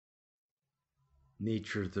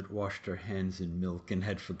Nature that washed her hands in milk and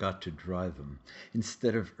had forgot to dry them,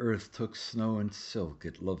 instead of earth took snow and silk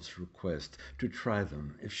at love's request, to try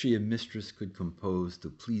them, if she a mistress could compose to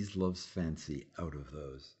please love's fancy out of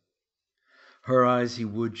those. Her eyes he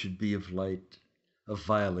would should be of light, of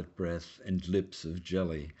violet breath, and lips of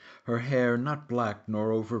jelly, her hair not black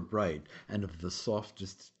nor over bright, and of the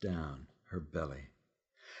softest down her belly.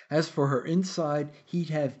 As for her inside, he'd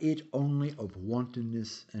have it only of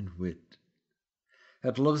wantonness and wit.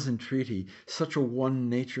 At love's entreaty, such a one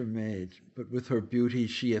nature made, but with her beauty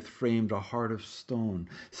she hath framed a heart of stone,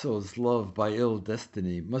 so as love by ill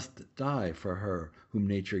destiny must die for her whom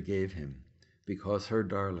nature gave him, because her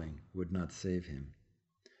darling would not save him.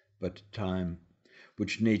 But time,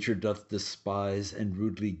 which nature doth despise, and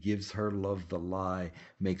rudely gives her love the lie,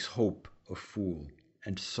 makes hope a fool,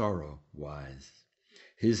 and sorrow wise.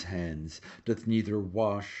 His hands doth neither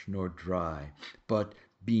wash nor dry, but,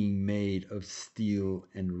 being made of steel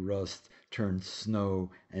and rust, turn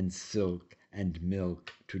snow and silk and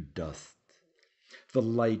milk to dust. The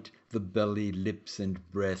light, the belly, lips,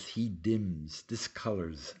 and breath he dims,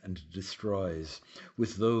 discolors, and destroys.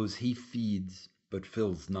 With those he feeds, but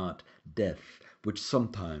fills not, death, which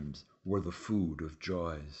sometimes were the food of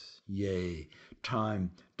joys. Yea,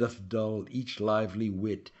 time doth dull each lively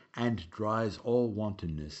wit, and dries all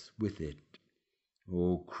wantonness with it.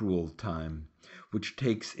 O cruel time, which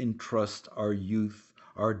takes in trust our youth,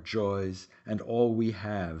 our joys, and all we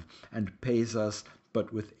have, and pays us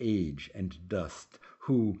but with age and dust,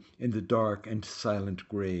 who, in the dark and silent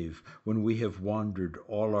grave, when we have wandered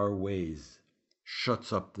all our ways,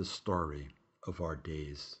 shuts up the story of our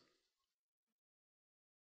days.